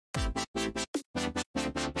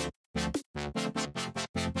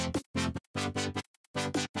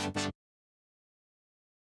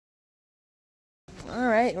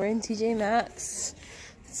Alright, we're in TJ MAXX.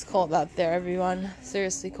 It's cold out there, everyone.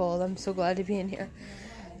 Seriously cold. I'm so glad to be in here.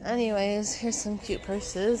 Anyways, here's some cute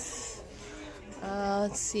purses.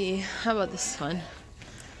 Let's see. How about this one?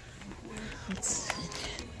 Let's see.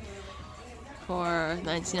 For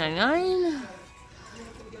 $19.99.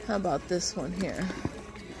 How about this one here?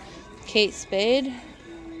 Kate Spade.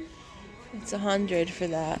 It's $100 for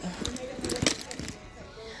that.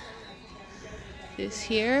 This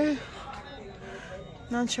here.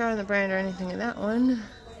 Not sure on the brand or anything in that one.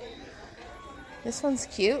 This one's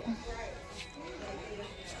cute.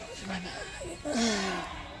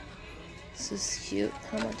 This is cute.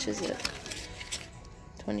 How much is it?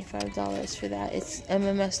 $25 for that. It's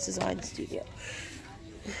MMS Design Studio.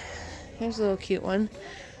 Here's a little cute one.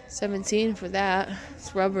 $17 for that.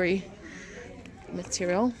 It's rubbery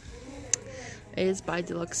material. It is by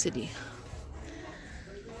Deluxe City.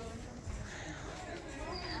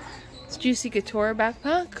 It's Juicy Couture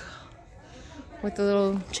backpack with a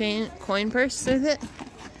little chain coin purse with it.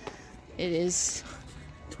 It is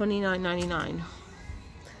 $29.99.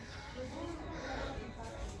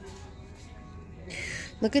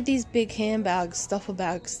 Look at these big handbags, duffel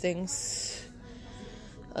bags things.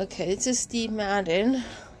 Okay, this is Steve Madden.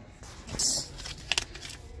 It's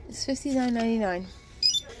 $59.99.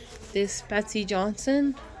 This Betsy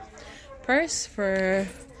Johnson purse for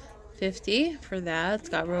 $50 for that. It's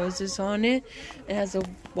got roses on it. It has a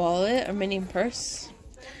wallet, a mini purse.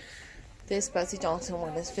 This Betsy Johnson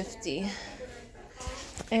one is $50.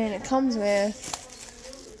 And it comes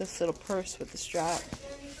with this little purse with the strap.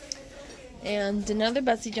 And another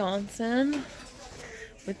Betsy Johnson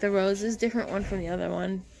with the roses, different one from the other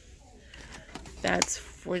one. That's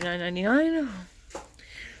 $49.99.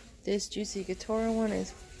 This Juicy Couture one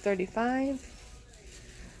is $35.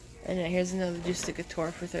 And then here's another Juicy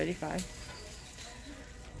Couture for $35.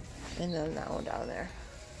 And then that one down there.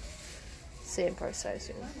 Same price, I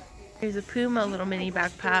assume. Here's a Puma little mini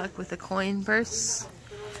backpack with a coin purse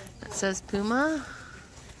that says Puma.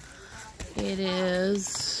 It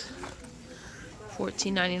is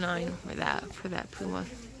 $14.99 for that Puma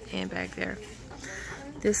handbag there.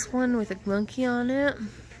 This one with a monkey on it,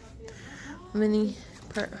 mini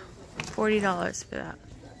 $40 for that.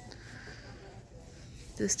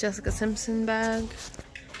 This Jessica Simpson bag,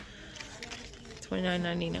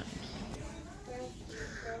 $29.99.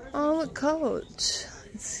 Oh, look, Coach.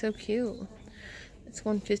 It's so cute. It's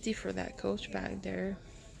 $150 for that Coach bag there.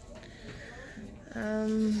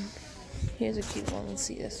 Here's a cute one. Let's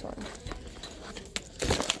see this one.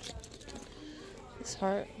 This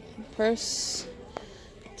heart purse,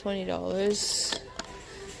 $20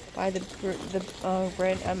 by the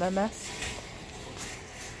brand MMS.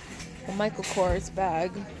 The Michael Kors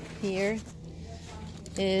bag here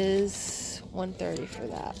is $130 for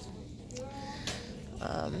that.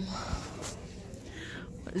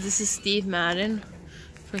 This is Steve Madden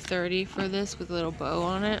for $30 for this with a little bow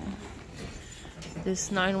on it. This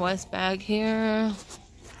 9 West bag here,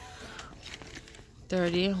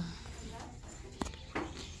 $30.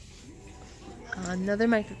 Another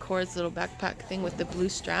Michael Kors little backpack thing with the blue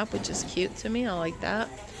strap, which is cute to me. I like that.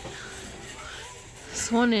 This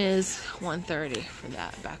one is $130 for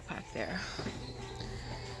that backpack there.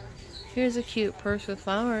 Here's a cute purse with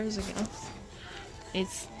flowers, I guess.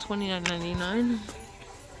 It's $29.99.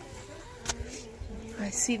 I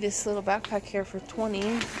see this little backpack here for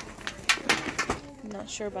 $20. I'm not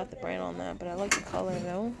sure about the brand on that, but I like the color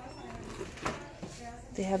though.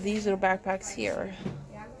 They have these little backpacks here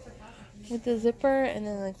with the zipper and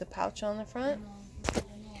then like the pouch on the front.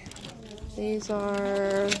 These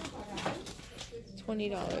are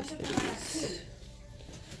 $20 for these.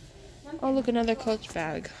 Oh, look, another Coach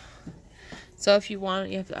bag. So if you want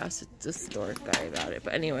it, you have to ask the store guy about it.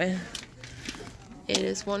 But anyway, it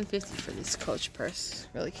is $150 for this Coach purse.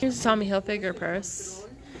 Really cute. Here's a Tommy Hilfiger purse,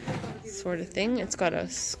 sort of thing. It's got a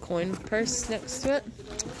coin purse next to it.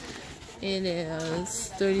 It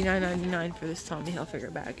is $39.99 for this Tommy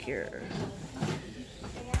Hilfiger bag here. I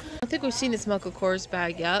don't think we've seen this Michael Kors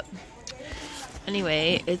bag yet.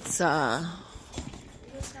 Anyway, it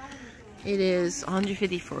is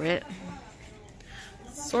 $150 for it.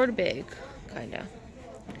 It's sort of big, kinda.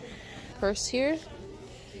 Purse here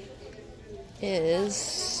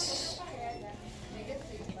is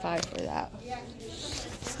 $5 for that.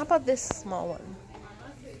 How about this small one?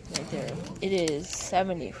 Right there. It is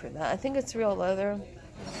 $70 for that. I think it's real leather.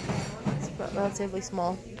 It's relatively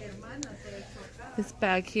small. This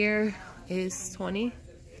bag here is $20.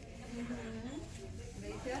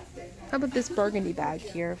 How about this burgundy bag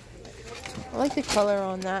here? I like the color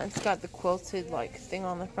on that. It's got the quilted like thing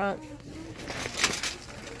on the front.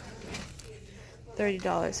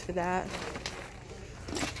 $30 for that.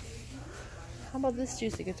 How about this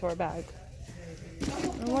Juicy Couture bag?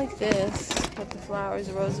 I like this with the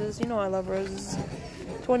flowers, roses. You know I love roses.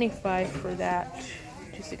 $25 for that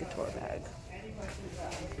Juicy Couture bag.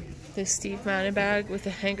 This Steve Madden bag with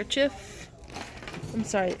a handkerchief. I'm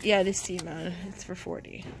sorry, yeah, this Steve Madden. It's for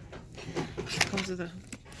 $40. It comes with a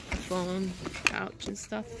phone, pouch, and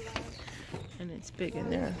stuff, and it's big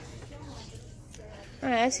in there. All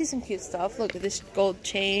right, I see some cute stuff. Look at this gold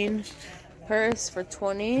chain purse for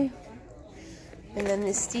 $20, and then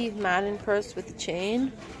this Steve Madden purse with the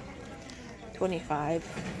chain, $25.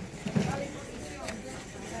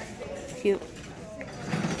 Cute.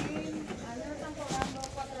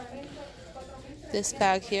 This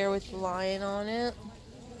bag here with the lion on it,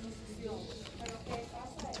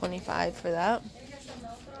 $25 for that.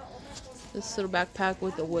 This little backpack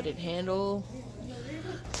with a wooden handle,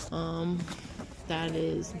 that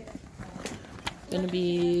is gonna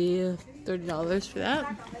be $30 for that.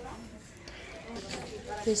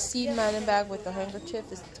 This Steve Madden bag with the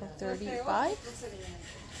handkerchief is $35.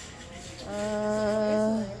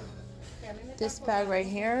 This bag right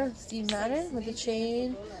here, Steve Madden with the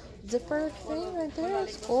chain zipper thing right there,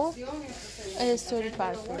 it's cool. It is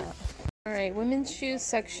 $35 for that. Alright, women's shoes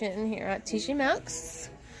section here at TJ MAXX.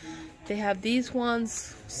 They have these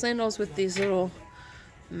ones, sandals with these little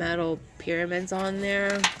metal pyramids on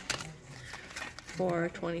there for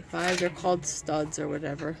 $25. They're called studs or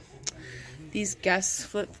whatever. These Guess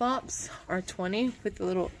flip-flops are $20 with the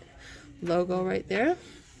little logo right there.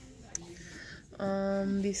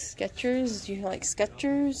 These Skechers, do you like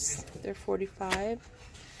Skechers? They're $45.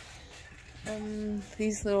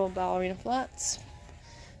 These little ballerina flats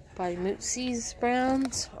by Mootsy's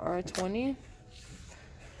brand are $20.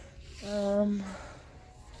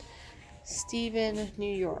 Steven,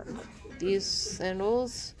 New York. These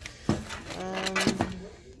sandals,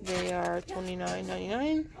 they are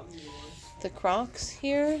 $29.99. The Crocs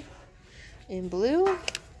here in blue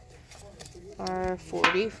are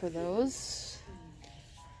 $40 for those.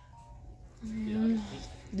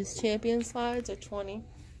 These Champion slides are $20.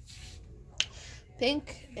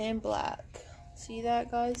 Pink and black. See that,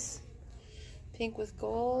 guys? Pink with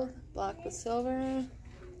gold, black with silver.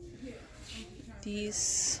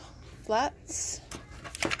 These flats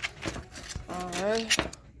are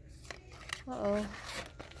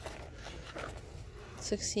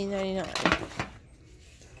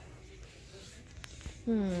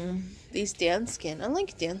 $16.99. These Danskin. I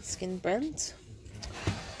like Danskin brands.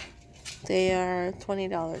 They are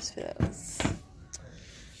 $20 for those.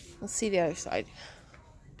 Let's see the other side.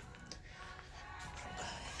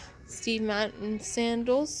 Steve Madden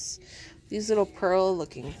sandals. These little pearl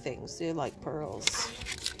looking things. They're like pearls.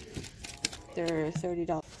 They're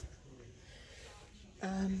 $30.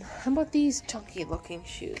 How about these chunky looking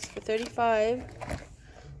shoes for $35?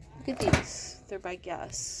 Look at these. They're by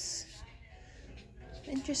Guess.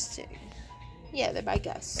 Interesting. Yeah, they're by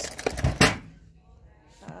Guess.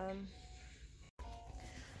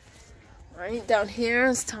 Right down here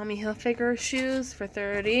is Tommy Hilfiger shoes for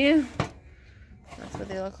 $30. That's what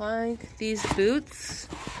they look like. These boots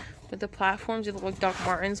with the platforms, they look like Doc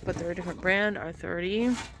Martens, but they're a different brand, are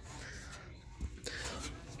 $30.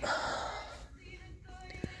 How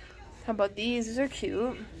about these? These are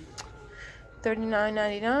cute.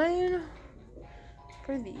 $39.99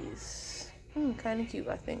 for these. Kind of cute,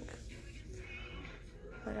 I think.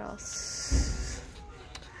 What else?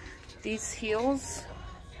 These heels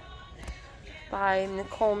by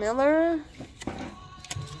Nicole Miller,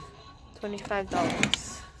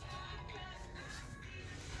 $25.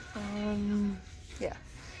 Yeah,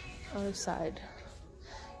 other side.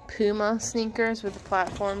 Puma sneakers with the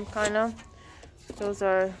platform, kind of. Those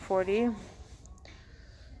are $40.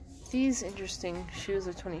 These interesting shoes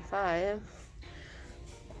are $25.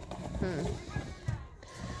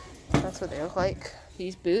 That's what they look like.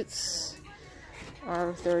 These boots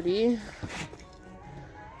are $30.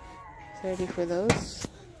 $30 for those.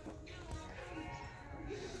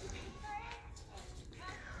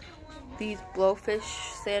 These blowfish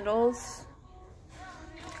sandals,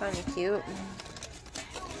 kind of cute.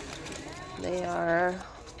 They are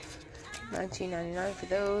 $19.99 for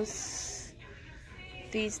those.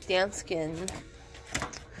 These Danskin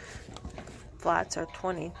flats are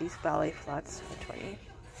 $20. These ballet flats are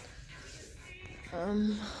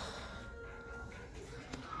 $20.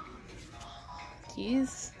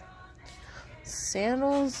 These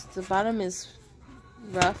sandals, the bottom is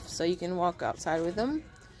rough, so you can walk outside with them.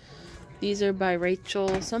 These are by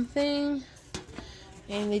Rachel something,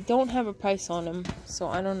 and they don't have a price on them, so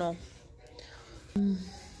I don't know.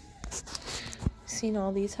 seen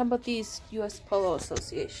all these. How about these US Polo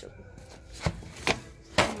Association?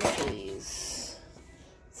 Look at these.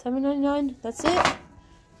 $7.99. That's it.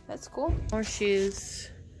 That's cool. More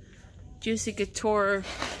shoes. Juicy Couture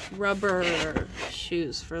rubber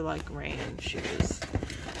shoes for like rain shoes.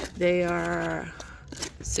 They are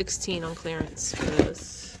 $16 on clearance for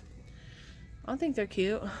this. I think they're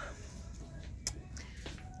cute. How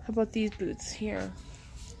about these boots here?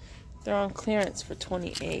 They're on clearance for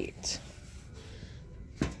 $28.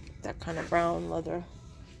 That kind of brown leather.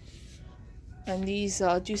 And these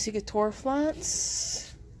Juicy Couture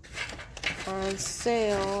flats are on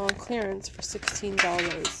sale on clearance for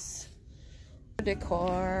 $16.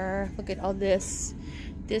 Decor. Look at all this.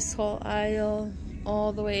 This whole aisle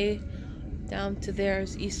all the way down to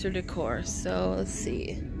there's Easter decor. So let's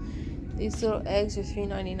see. These little eggs are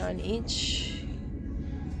 $3.99 each.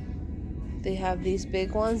 They have these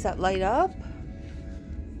big ones that light up.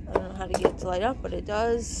 I don't know how to get it to light up, but it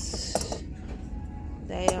does.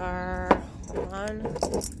 They are, hold on,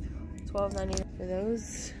 $12.99 for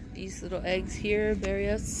those. These little eggs here,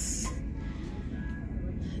 various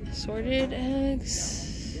assorted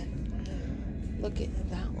eggs. Look at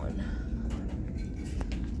that one.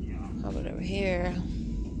 How about over here?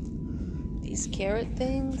 These carrot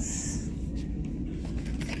things.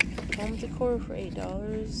 Home decor for $8.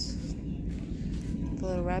 The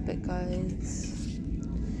little rabbit guys.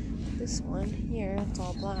 This one here, it's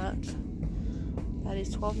all black. That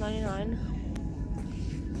is $12.99.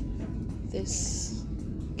 This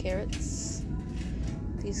carrots.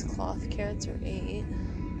 These cloth carrots are $8.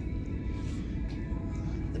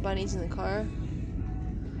 The bunny's in the car.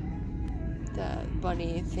 That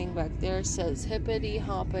bunny thing back there says hippity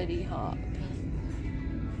hoppity hop.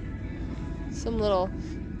 Some little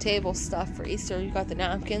table stuff for Easter. You got the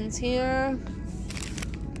napkins here.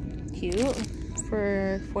 Cute.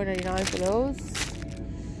 For $4.99 for those.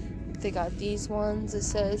 They got these ones. It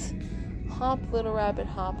says hop little rabbit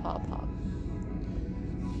hop hop hop.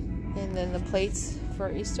 And then the plates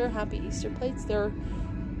for Easter, happy Easter plates. They're,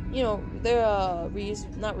 you know, they're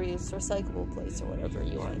reused, not reused, recyclable plates or whatever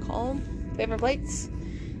you want to call them. Paper plates.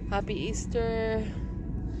 Happy Easter.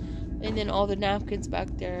 And then all the napkins back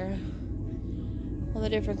there. All the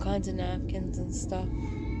different kinds of napkins and stuff.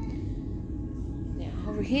 Now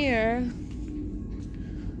over here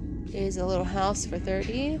is a little house for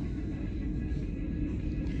 $30.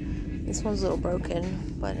 This one's a little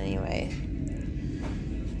broken, but anyway.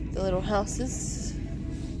 The little houses.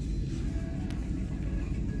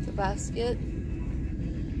 The basket.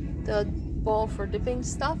 The bowl for dipping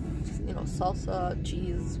stuff. You know, salsa,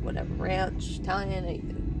 cheese, whatever, ranch, Italian,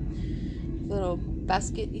 anything. The little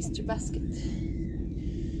basket, Easter basket.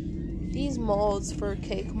 These molds for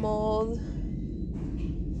cake mold.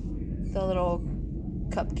 The little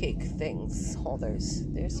cupcake things, holders.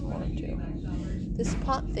 There's some more too. This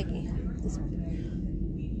pot thingy.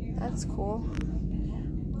 That's cool.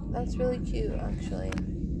 That's really cute, actually.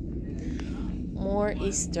 More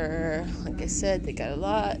Easter. Like I said, they got a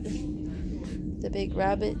lot. The big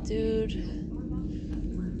rabbit dude.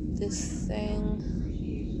 This thing.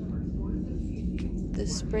 The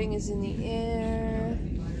spring is in the air.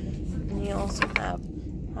 And you also have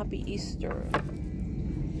Happy Easter.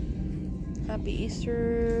 Happy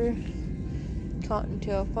Easter.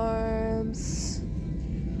 Cottontail Farms.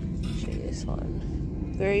 Show you this one.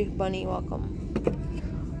 Very bunny welcome.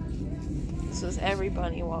 This is every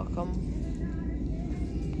bunny welcome.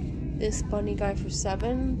 This bunny guy for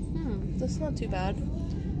 $7. That's not too bad.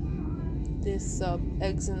 This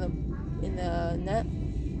eggs in the net.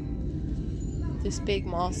 This big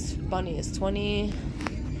moss bunny is $20.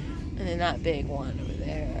 And then that big one over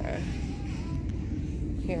there.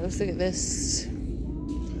 Here, let's look at this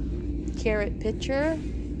carrot picture.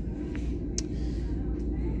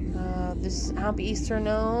 This Happy Easter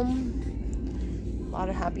gnome. A lot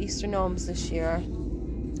of Happy Easter gnomes this year.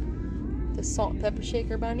 The salt and pepper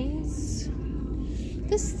shaker bunnies.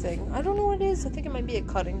 This thing, I don't know what it is. I think it might be a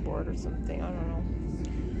cutting board or something. I don't know.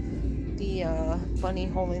 The bunny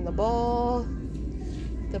holding the ball.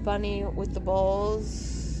 The bunny with the balls.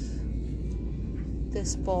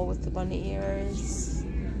 This bowl with the bunny ears.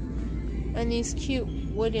 And these cute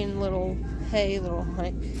wooden little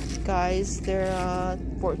guys. They're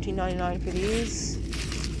 $14.99 for these.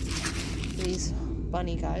 These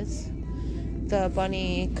bunny guys. The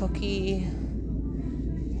bunny cookie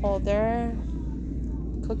holder.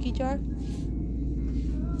 Cookie jar.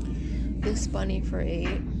 This bunny for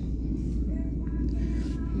 $8.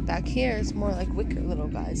 Back here is more like wicker little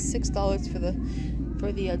guys. $6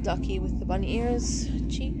 for the ducky with the bunny ears.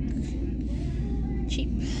 Cheap.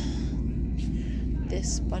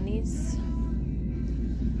 This bunnies.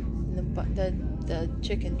 but the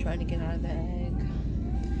chicken trying to get out of the egg.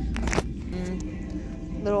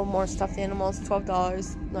 Little more stuffed animals,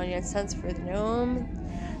 $12.99 for the gnome.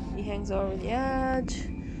 He hangs over the edge.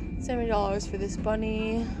 $70 for this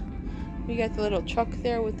bunny. We got the little truck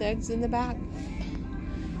there with the eggs in the back.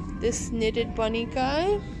 This knitted bunny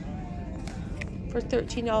guy for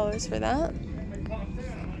 $13 for that.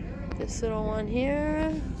 This little one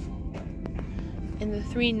here. And the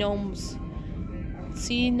 3 gnomes.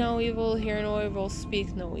 See no evil, hear no evil,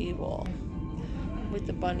 speak no evil. With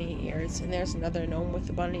the bunny ears. And there's another gnome with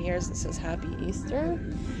the bunny ears that says Happy Easter.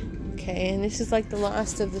 Okay, and this is like the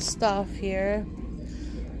last of the stuff here.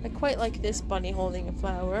 I quite like this bunny holding a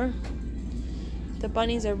flower. The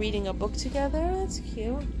bunnies are reading a book together. That's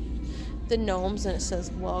cute. The gnomes, and it says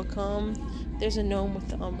welcome. There's a gnome with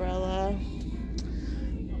the umbrella.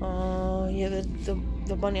 Yeah,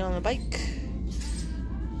 the bunny on the bike.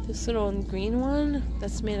 This little green one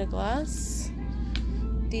that's made of glass.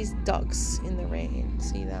 These ducks in the rain.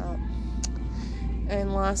 See that?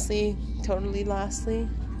 And lastly, totally lastly,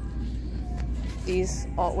 these.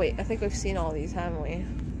 Oh wait, I think we've seen all these, haven't we?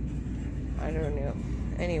 I don't know.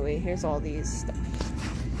 Anyway, here's all these stuff.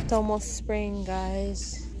 It's almost spring,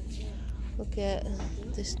 guys. Look at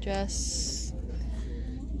this dress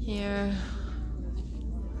here.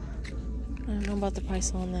 I don't know about the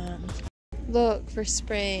price on that. Look, for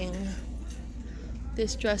spring.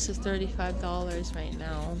 This dress is $35 right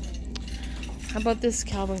now. How about this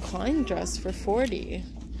Calvin Klein dress for $40?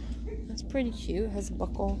 That's pretty cute. It has a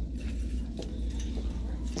buckle.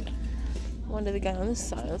 What do they got on this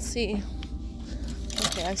side? Let's see.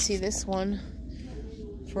 Okay, I see this one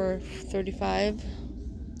for $35.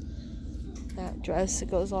 That dress, it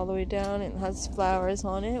goes all the way down and has flowers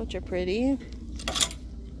on it, which are pretty.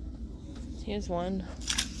 Here's one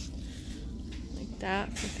like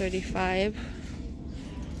that for $35.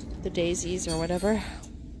 The daisies or whatever.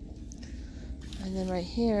 And then right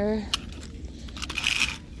here,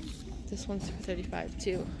 this one's for $35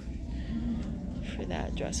 too. For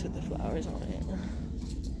that dress with the flowers on it.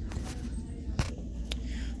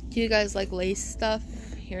 Do you guys like lace stuff?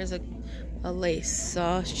 Here's a lace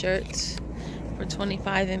shirt for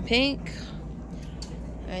 $25 in pink.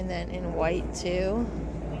 And then in white too.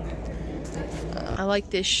 I like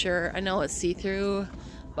this shirt. I know it's see-through,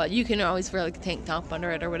 but you can always wear like a tank top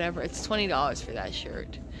under it or whatever. It's $20 for that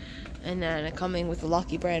shirt. And then coming with the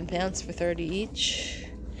Lucky brand pants for $30 each.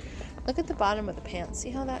 Look at the bottom of the pants. See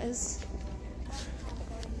how that is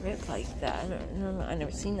ripped like that? I've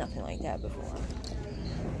never seen nothing like that before.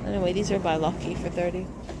 Anyway, these are by Lucky for $30.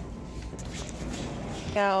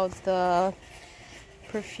 Now the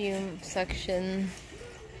perfume section.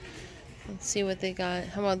 Let's see what they got.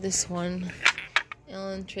 How about this one?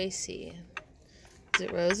 Ellen Tracy. Is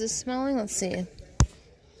it roses smelling? Let's see.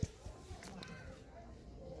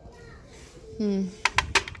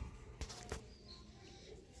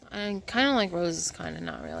 I kind of like roses, kind of,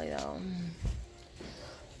 not really though.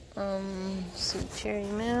 Sweet Cherry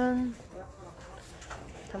Man.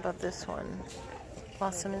 How about this one?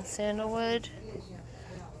 Blossom and Sandalwood.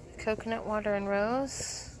 Coconut Water and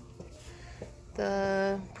Rose.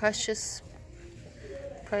 The Precious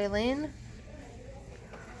Praline.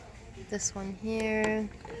 This one here.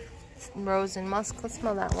 Rose and Musk. Let's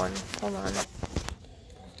smell that one. Hold on.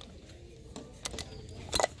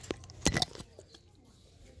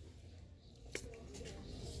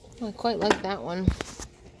 I quite like that one.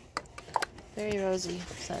 Very rosy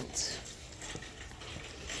scent.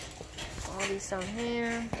 All these down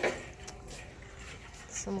here.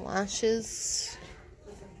 Some lashes.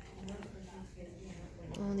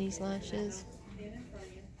 All these lashes.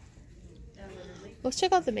 Let's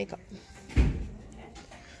check out the makeup.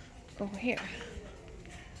 Over here.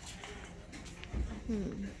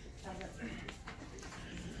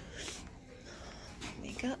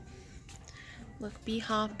 Makeup. Look, Be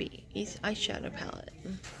Happy eyeshadow palette.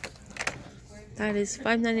 That is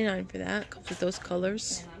 $5.99 for that. Comes with those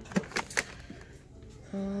colors.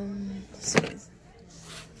 Let's see.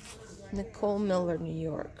 Nicole Miller, New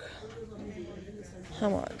York. How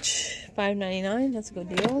much? $5.99. That's a good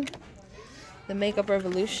deal. The Makeup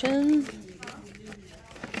Revolution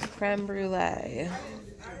Creme Brulee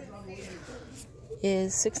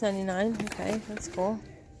is $6.99. Okay, that's cool.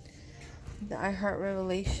 The I Heart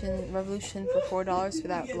Revolution for $4 for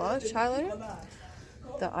that blush highlighter.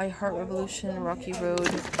 The I Heart Revolution Rocky Road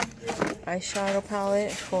eyeshadow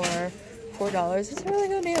palette for $4. It's a really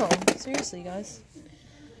good deal. Seriously, guys.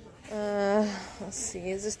 Let's see.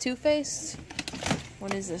 Is this Too Faced?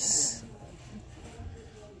 What is this?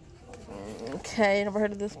 Okay, never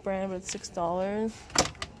heard of this brand, but it's $6.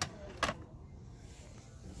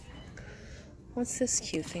 What's this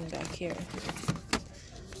cute thing back here?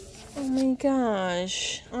 Oh my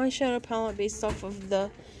gosh. Eyeshadow palette based off of the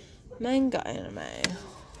manga anime.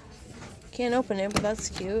 Can't open it, but that's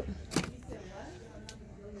cute.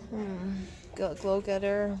 Glow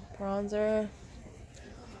getter, bronzer.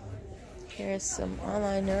 Here's some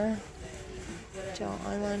eyeliner. Gel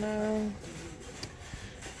eyeliner.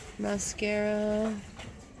 Mascara.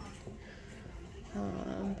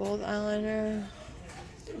 Bold eyeliner.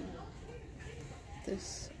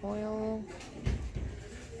 This oil.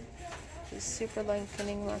 This super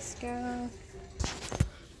lengthening mascara.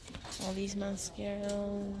 All these mascara.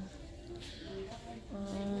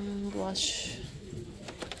 Blush.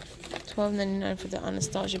 $12.99 for the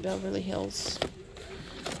Anastasia Beverly Hills.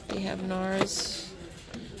 They have NARS.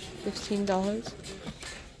 $15.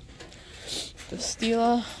 The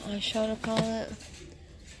Stila eyeshadow palette.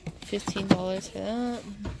 $15 for that.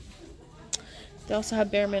 They also have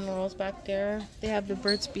Bare Minerals back there. They have the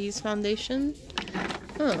Burt's Bees foundation.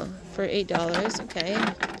 For $8. Okay.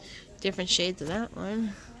 Different shades of that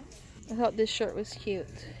one. I thought this shirt was cute.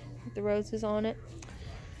 With the roses on it.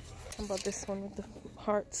 How about this one with the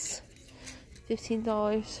hearts?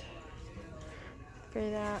 $15 for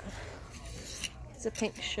that. It's a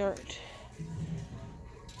pink shirt.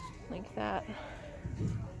 Like that.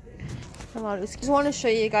 I just want to show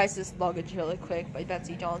you guys this luggage really quick by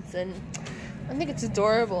Betsy Johnson. I think it's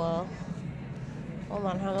adorable. Hold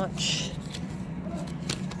on, how much?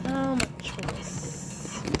 How much for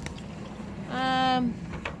this?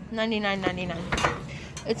 $99.99.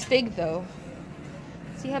 It's big though.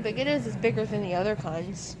 See how big it is? It's bigger than the other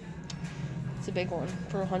kinds. It's a big one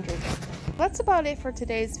for $100. That's about it for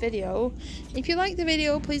today's video. If you like the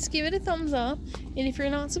video, please give it a thumbs up. And if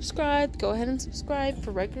you're not subscribed, go ahead and subscribe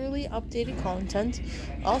for regularly updated content.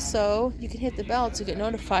 Also, you can hit the bell to get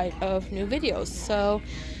notified of new videos. So,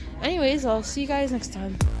 anyways, I'll see you guys next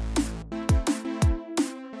time.